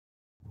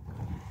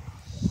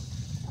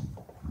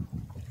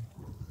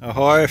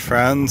Ahoy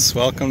friends,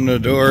 welcome to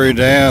Dory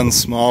Dan's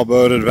Small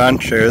Boat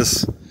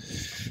Adventures.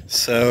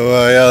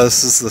 So yeah,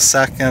 this is the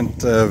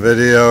second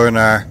video in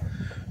our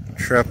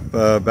trip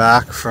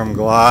back from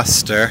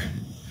Gloucester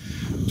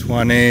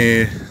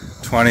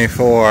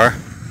 2024.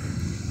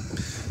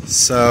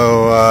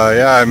 So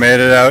yeah, I made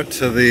it out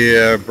to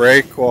the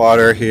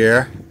breakwater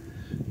here,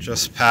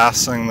 just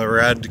passing the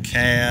red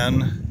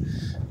can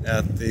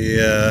at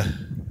the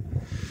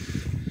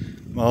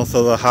mouth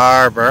of the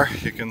harbor.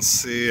 You can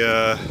see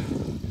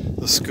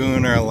the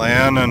schooner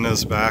Lannon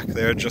is back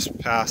there, just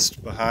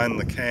passed behind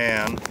the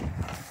can.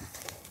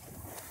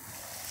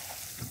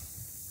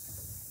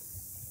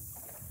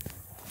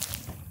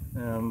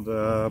 And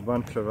a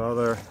bunch of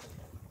other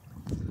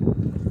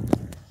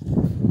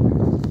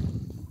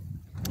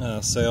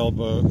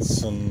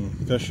sailboats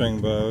and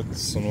fishing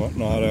boats and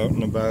whatnot out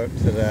and about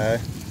today.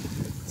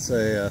 It's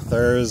a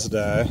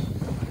Thursday.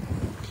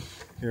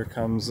 Here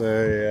comes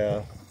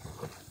a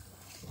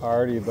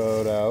party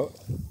boat out.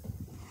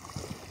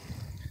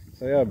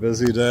 So yeah,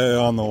 busy day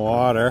on the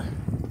water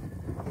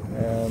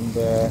and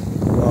a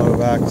lot of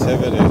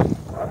activity.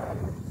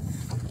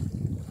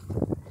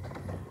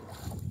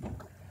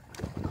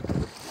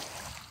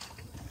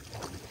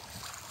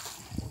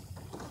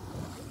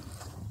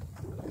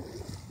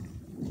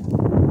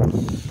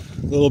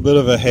 A little bit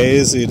of a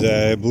hazy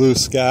day, blue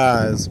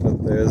skies,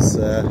 but there's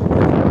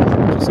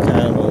just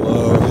kind of a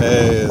low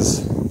haze,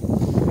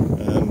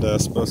 and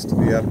supposed to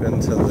be up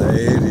into the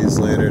 80s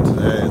later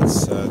today.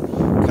 It's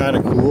kind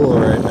of cool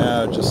right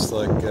now, just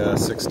like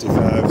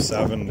 65,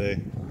 70.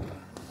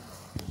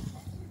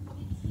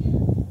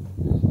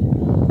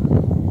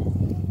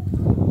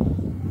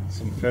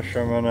 Some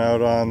fishermen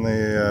out on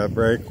the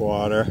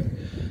breakwater.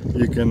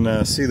 You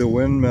can see the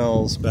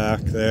windmills back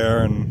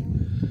there,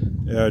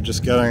 and yeah,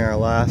 just getting our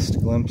last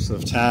glimpse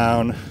of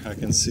town. I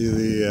can see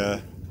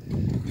the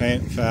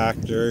paint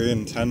factory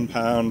and 10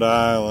 Pound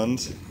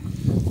Island,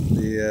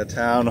 the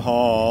town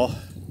hall.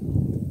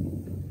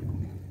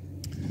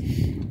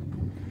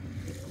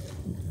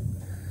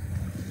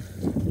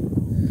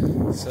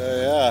 So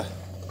yeah,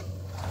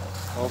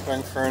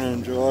 hoping for an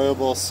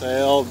enjoyable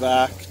sail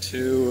back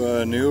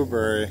to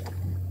Newbury.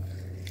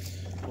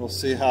 We'll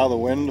see how the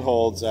wind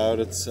holds out.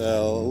 It's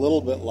a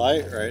little bit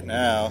light right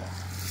now.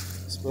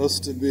 It's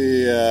supposed to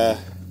be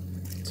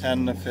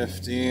 10 to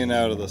 15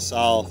 out of the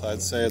south.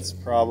 I'd say it's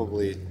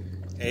probably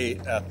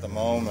 8 at the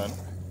moment.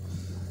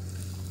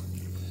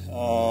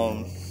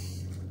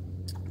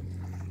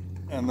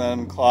 And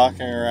then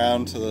clocking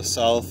around to the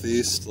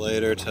southeast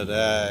later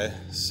today.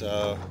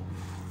 So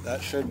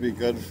that should be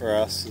good for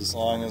us as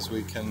long as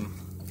we can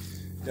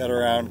get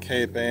around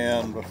Cape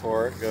Ann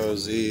before it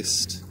goes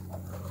east.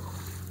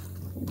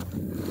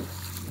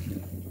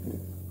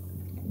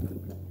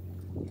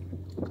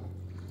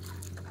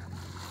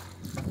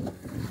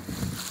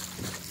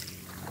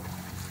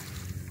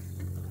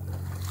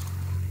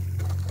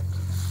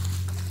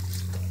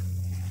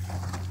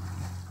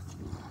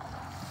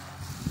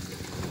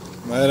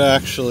 Might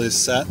actually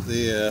set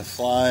the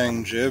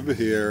flying jib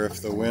here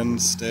if the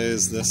wind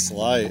stays this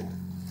light.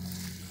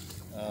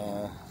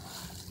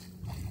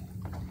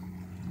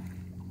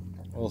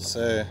 We'll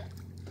see.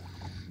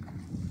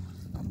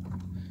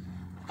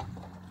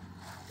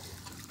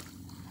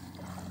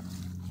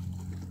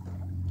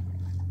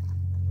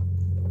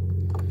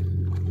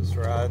 Just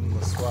riding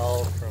the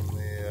swell from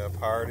the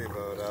party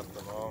boat at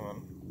the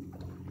moment.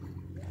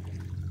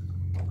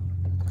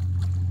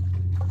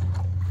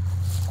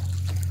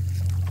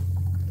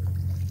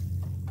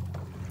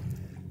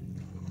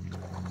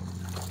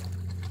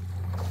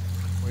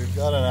 We've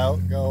got an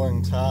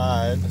outgoing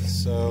tide,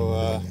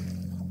 so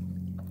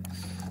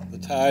the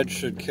tide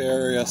should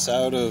carry us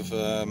out of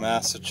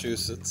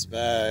Massachusetts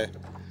Bay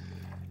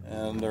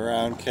and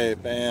around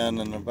Cape Ann,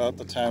 and about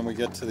the time we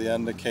get to the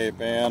end of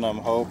Cape Ann, I'm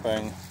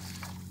hoping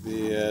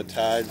the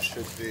tide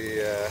should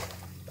be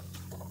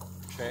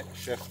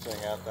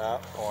shifting at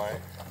that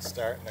point,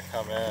 starting to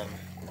come in.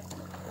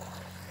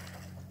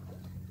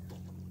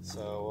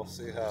 So we'll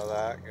see how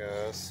that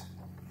goes.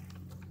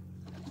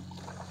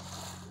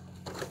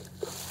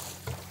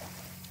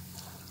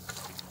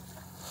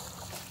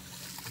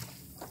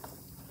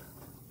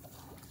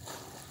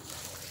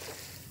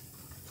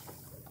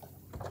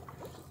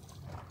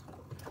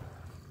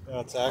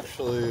 It's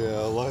actually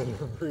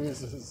lighter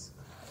breezes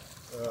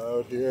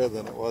out here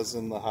than it was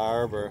in the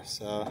harbor,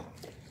 so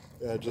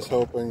yeah, just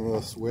hoping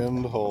this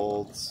wind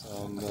holds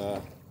and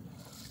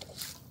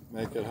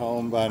make it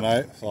home by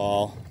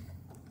nightfall.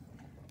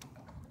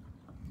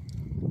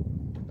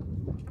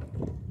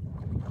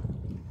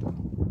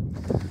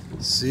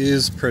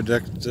 Seas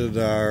predicted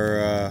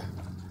are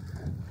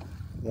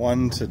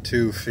 1 to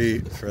 2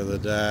 feet for the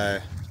day.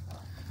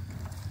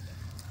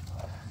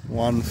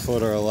 1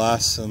 foot or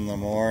less in the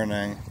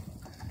morning,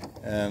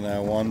 and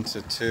 1 to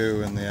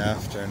 2 in the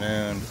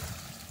afternoon.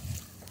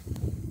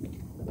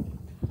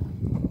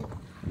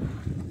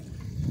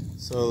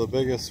 So the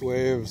biggest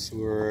waves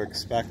we're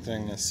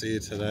expecting to see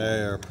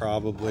today are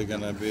probably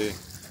going to be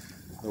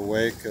the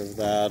wake of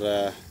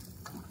that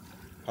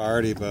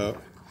party boat.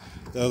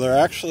 Though there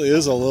actually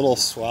is a little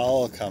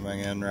swell coming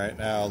in right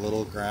now, a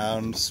little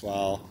ground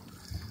swell.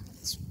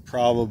 It's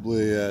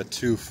probably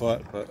 2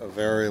 foot, but a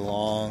very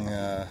long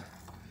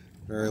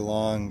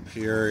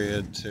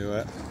period to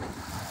it.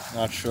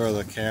 Not sure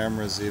the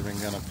camera's even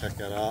going to pick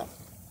it up.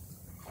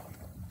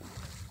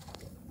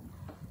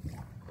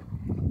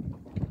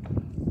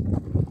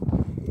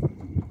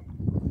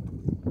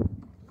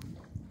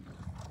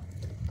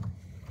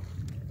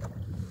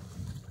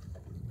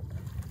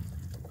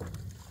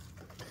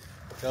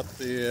 Got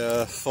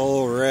the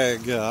full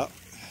rig up,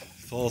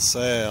 full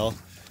sail,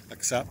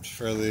 except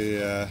for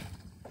the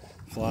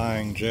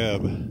flying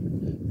jib.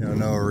 You know,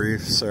 no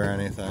reefs or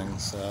anything,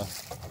 so.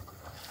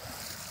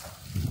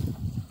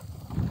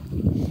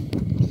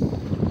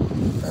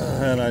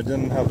 And I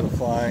didn't have the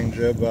flying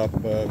jib up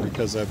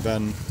because I've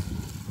been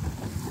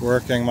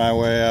working my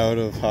way out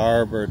of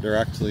harbor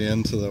directly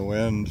into the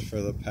wind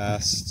for the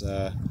past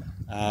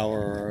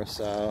hour or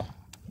so.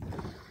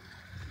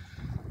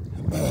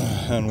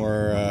 And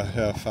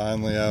we're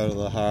finally out of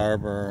the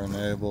harbor and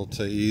able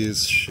to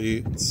ease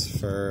sheets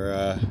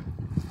for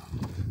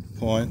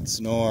points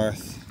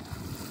north.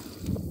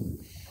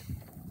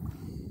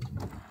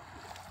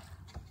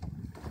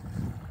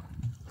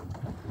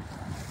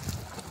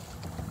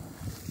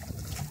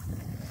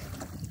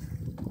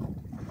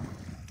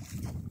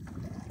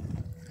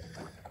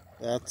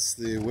 That's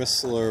the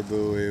Whistler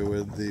buoy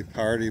with the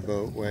party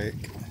boat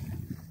wake.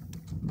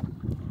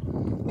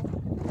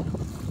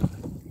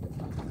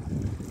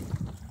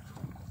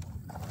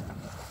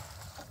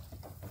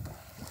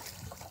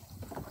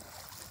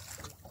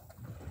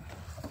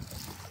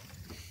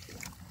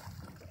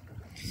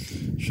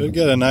 Should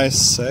get a nice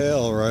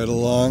sail right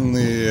along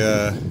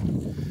the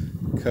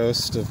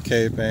coast of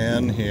Cape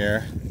Ann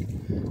here,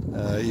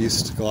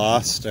 East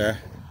Gloucester,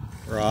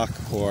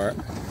 Rockport.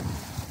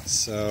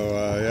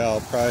 So yeah,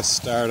 I'll probably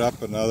start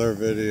up another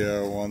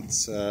video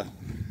once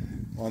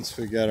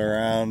we get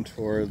around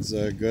towards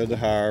Good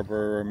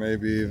Harbor, or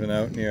maybe even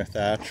out near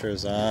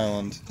Thatcher's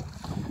Island.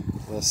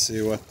 We'll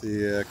see what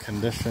the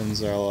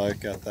conditions are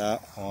like at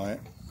that point.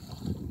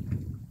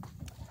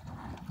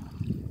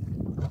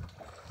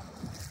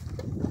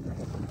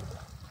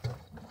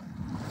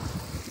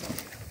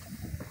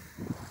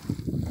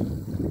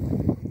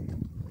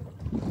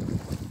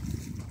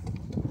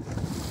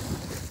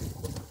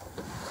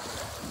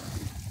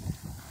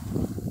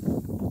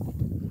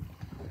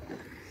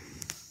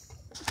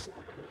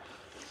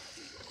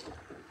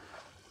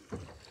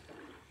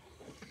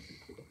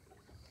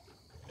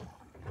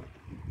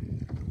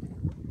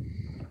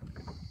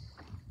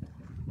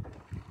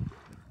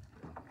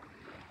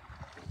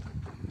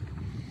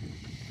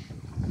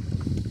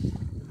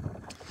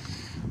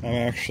 I'm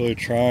actually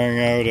trying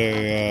out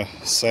a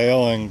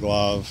sailing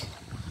glove,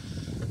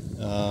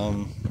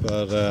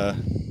 but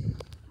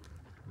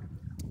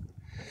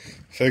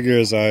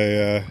figures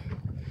I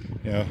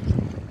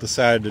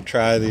decided to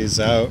try these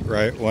out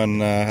right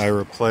when I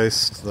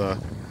replaced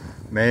the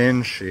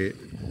main sheet.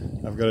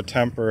 I've got a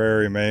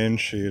temporary main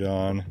sheet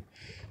on.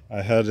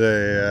 I had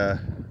a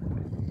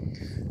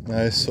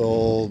nice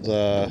old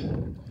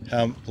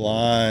hemp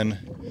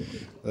line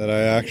that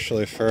I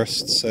actually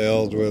first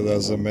sailed with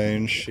as a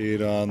main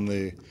sheet on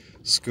the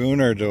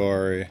Schooner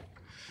dory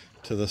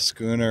to the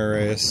Schooner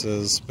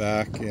Races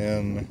back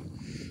in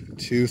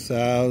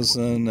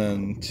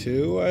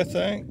 2002, I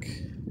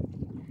think.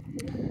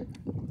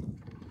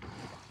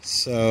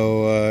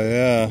 So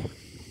yeah,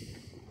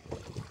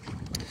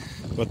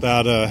 but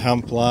that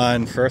hemp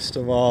line, first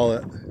of all,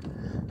 it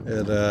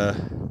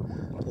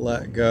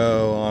let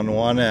go on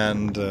one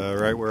end,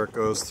 right where it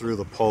goes through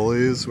the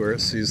pulleys, where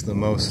it sees the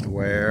most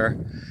wear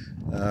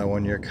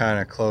when you're kind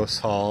of close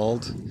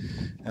hauled.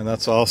 And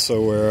that's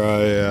also where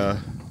I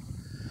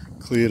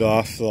cleat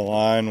off the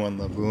line when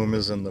the boom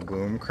is in the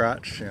boom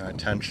crutch. You know, I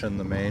tension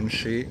the main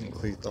sheet and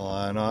cleat the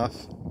line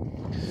off.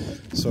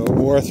 So it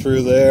wore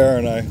through there,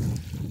 and I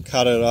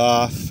cut it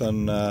off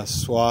and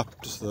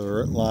swapped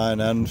the line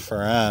end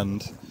for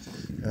end.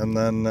 And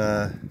then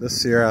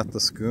this year at the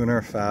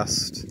Schooner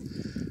Fest,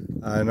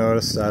 I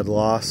noticed I'd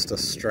lost a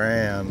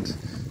strand,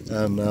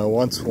 and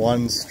once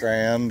one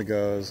strand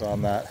goes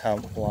on that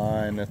hemp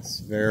line,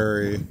 it's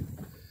very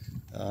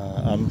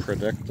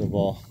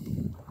unpredictable.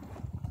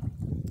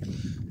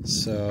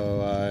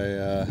 So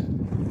I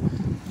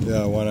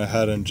went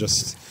ahead and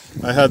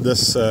I had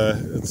this,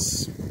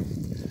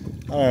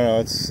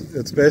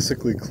 it's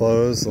basically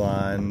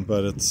clothesline,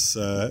 but it's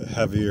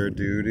heavier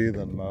duty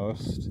than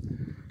most.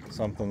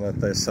 Something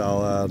that they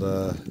sell at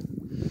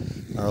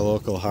our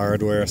local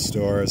hardware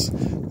stores,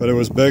 but it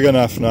was big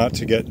enough not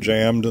to get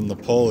jammed in the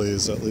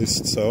pulleys. At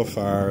least so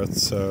far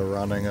it's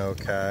running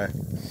okay.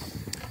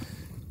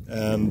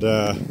 And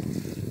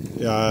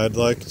yeah, I'd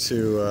like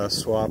to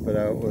swap it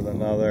out with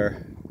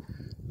another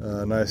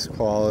nice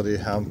quality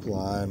hemp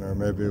line, or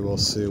maybe we'll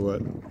see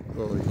what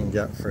we can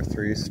get for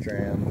 3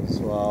 strand as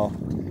well.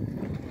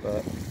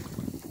 But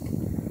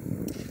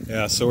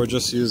yeah, so we're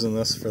just using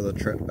this for the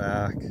trip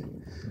back.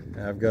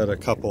 I've got a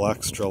couple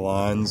extra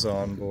lines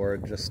on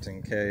board just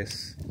in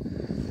case.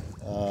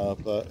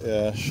 But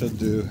yeah, should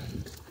do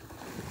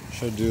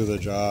the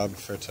job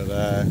for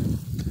today,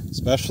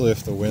 especially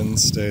if the wind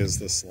stays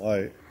this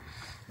light.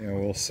 You know,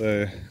 we'll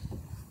see.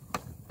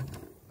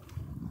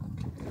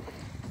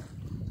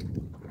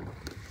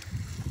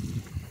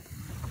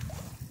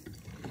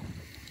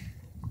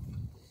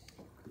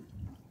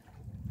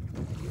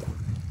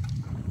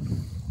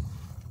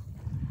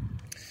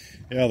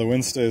 Yeah, the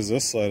wind stays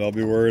this light. I'll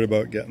be worried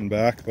about getting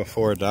back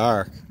before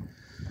dark.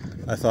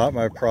 I thought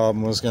my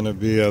problem was going to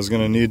be I was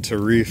going to need to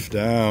reef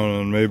down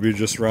and maybe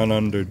just run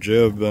under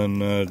jib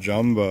and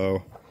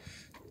jumbo.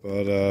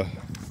 But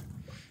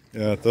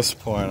yeah, at this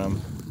point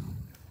I'm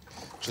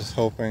just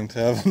hoping to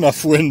have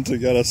enough wind to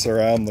get us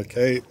around the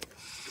Cape.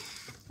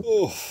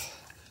 Oof.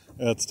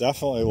 Yeah, it's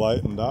definitely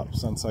lightened up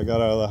since I got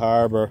out of the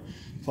harbor.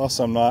 Plus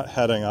I'm not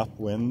heading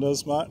upwind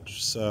as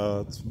much,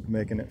 so it's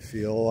making it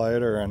feel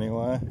lighter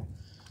anyway.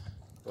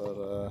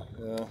 But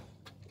yeah,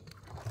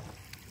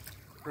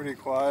 pretty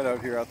quiet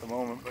out here at the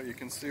moment. But you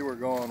can see we're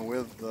going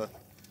with the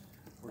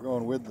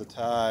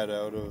tide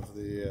out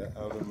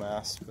of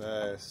Mass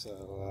Bay,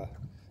 so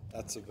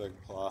that's a big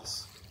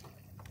plus.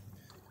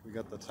 We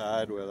got the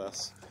tide with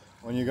us.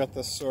 When you got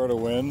this sort of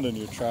wind and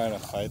you're trying to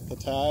fight the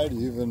tide,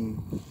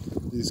 even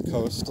these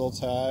coastal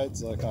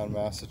tides like on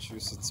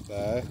Massachusetts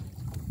Bay,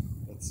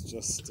 it's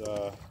just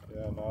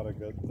yeah, not a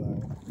good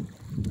thing.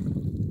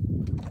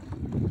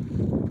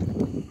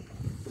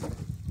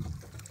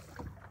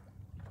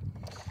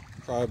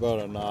 Probably about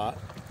a knot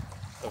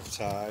of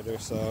tide or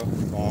so,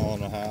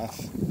 1.5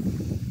 miles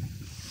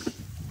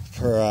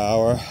per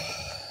hour.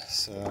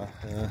 So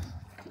yeah.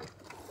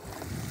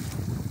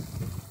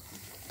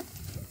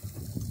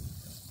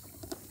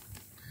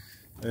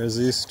 There's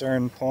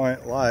Eastern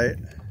Point Light.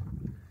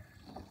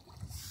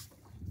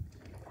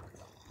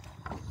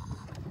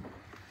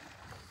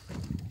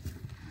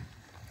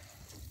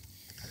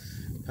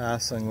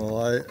 Passing the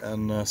light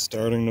and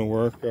starting to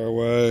work our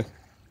way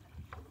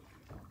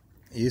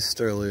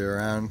easterly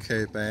around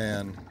Cape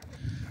Ann,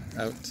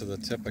 out to the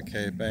tip of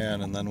Cape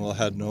Ann, and then we'll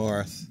head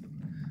north.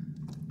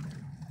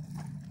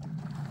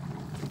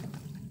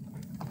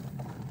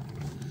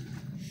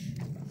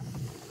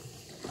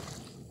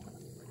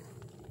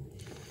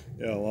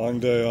 Yeah, long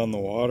day on the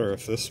water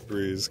if this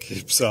breeze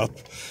keeps up.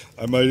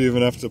 I might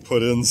even have to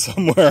put in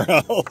somewhere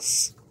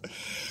else.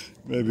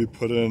 Maybe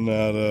put in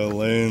at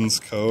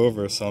Lane's Cove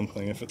or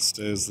something if it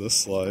stays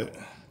this light.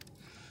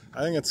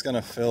 I think it's going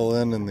to fill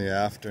in the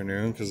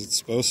afternoon because it's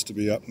supposed to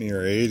be up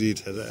near 80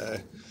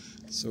 today.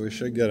 So we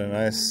should get a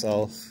nice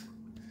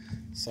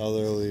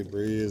southerly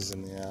breeze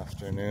in the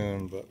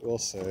afternoon, but we'll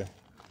see.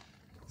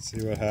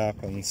 See what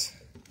happens.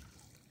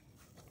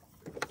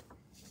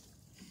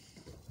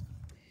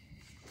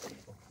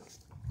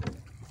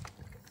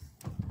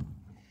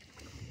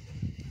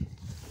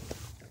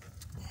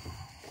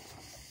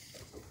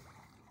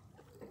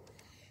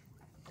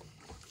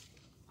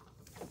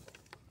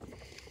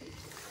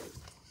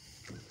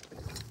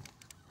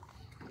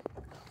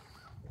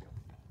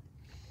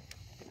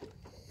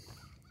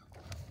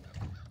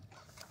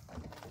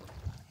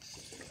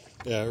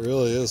 Yeah, it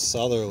really is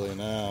southerly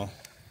now.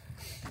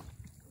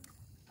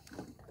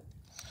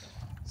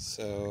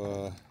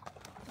 So,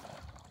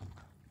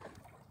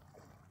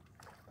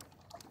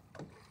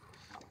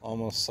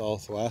 almost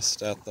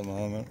southwest at the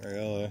moment,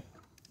 really.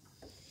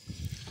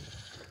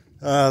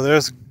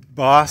 There's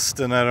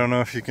Boston. I don't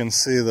know if you can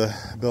see the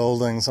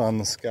buildings on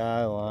the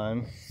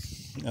skyline.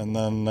 And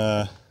then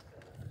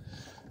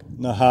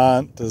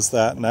Nahant is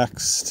that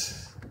next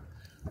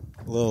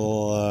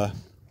little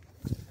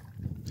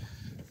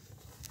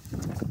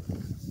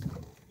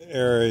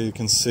area you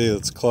can see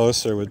that's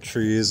closer with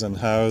trees and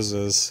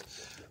houses.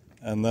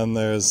 And then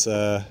there's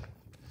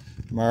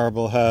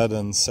Marblehead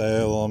and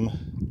Salem,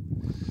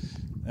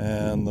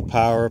 and the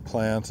power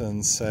plant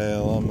in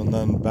Salem, and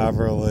then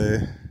Beverly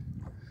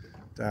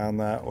down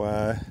that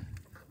way.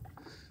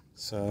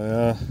 So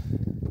yeah,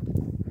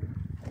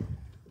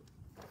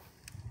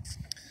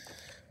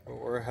 but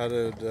we're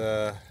headed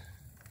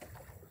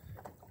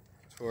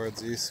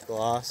towards East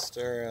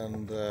Gloucester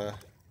and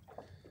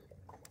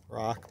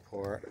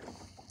Rockport,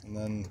 and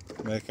then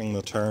making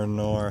the turn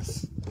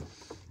north.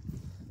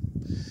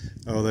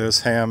 Oh, there's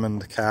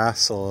Hammond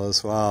Castle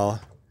as well,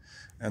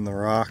 and the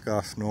rock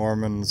off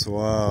Norman's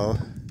Woe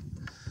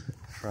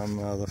from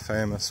the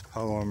famous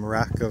poem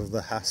Wreck of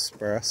the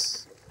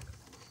Hesperus.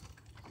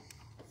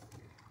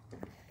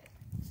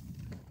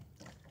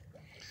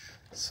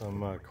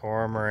 Some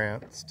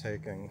cormorants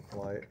taking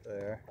flight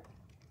there.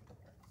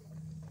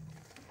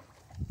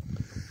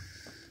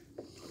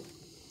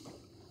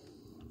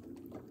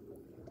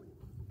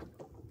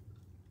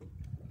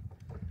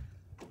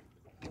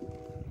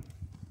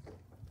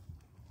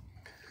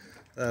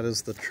 That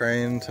is the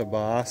train to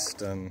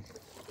Boston,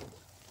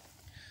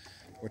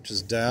 which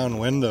is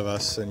downwind of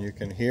us, and you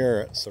can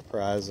hear it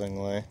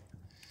surprisingly.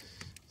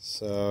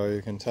 So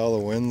you can tell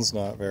the wind's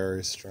not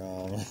very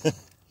strong.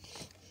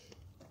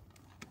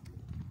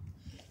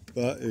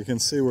 But you can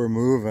see we're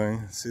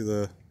moving. See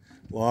the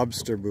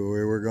lobster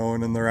buoy, we're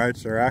going in the right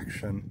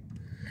direction.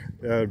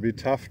 Yeah, it'd be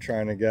tough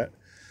trying to get,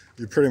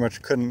 you pretty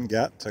much couldn't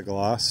get to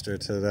Gloucester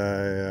today,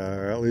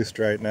 or at least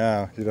right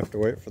now. You'd have to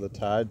wait for the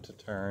tide to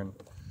turn,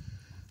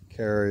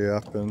 carry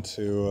up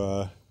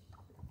into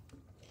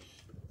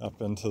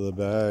the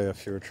bay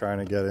if you were trying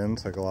to get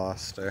into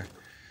Gloucester.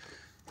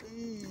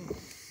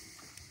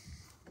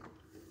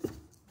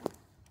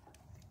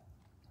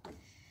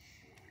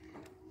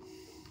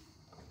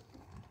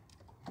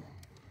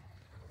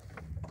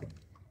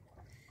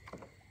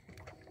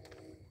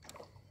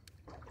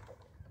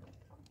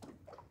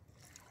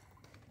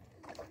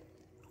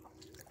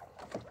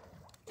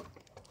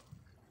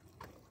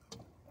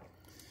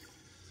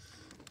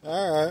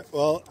 Alright,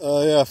 well,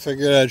 yeah, I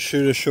figured I'd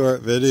shoot a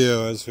short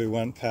video as we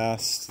went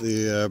past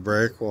the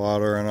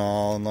breakwater and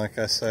all, and like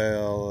I say,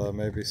 I'll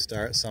maybe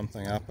start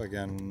something up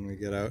again when we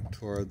get out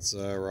towards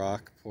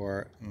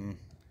Rockport and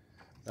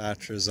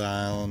Thatcher's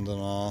Island and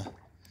all.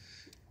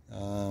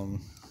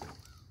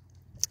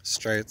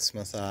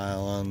 Straitsmouth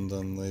Island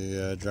and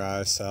the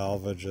dry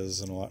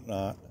salvages and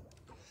whatnot.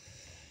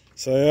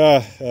 So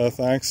yeah,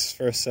 thanks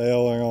for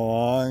sailing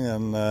along,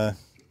 and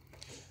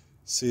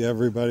see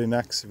everybody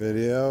next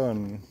video,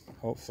 and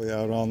hopefully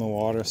out on the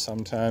water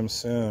sometime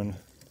soon.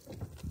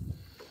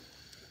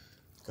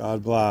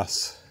 God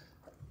bless.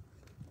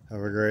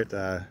 Have a great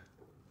day.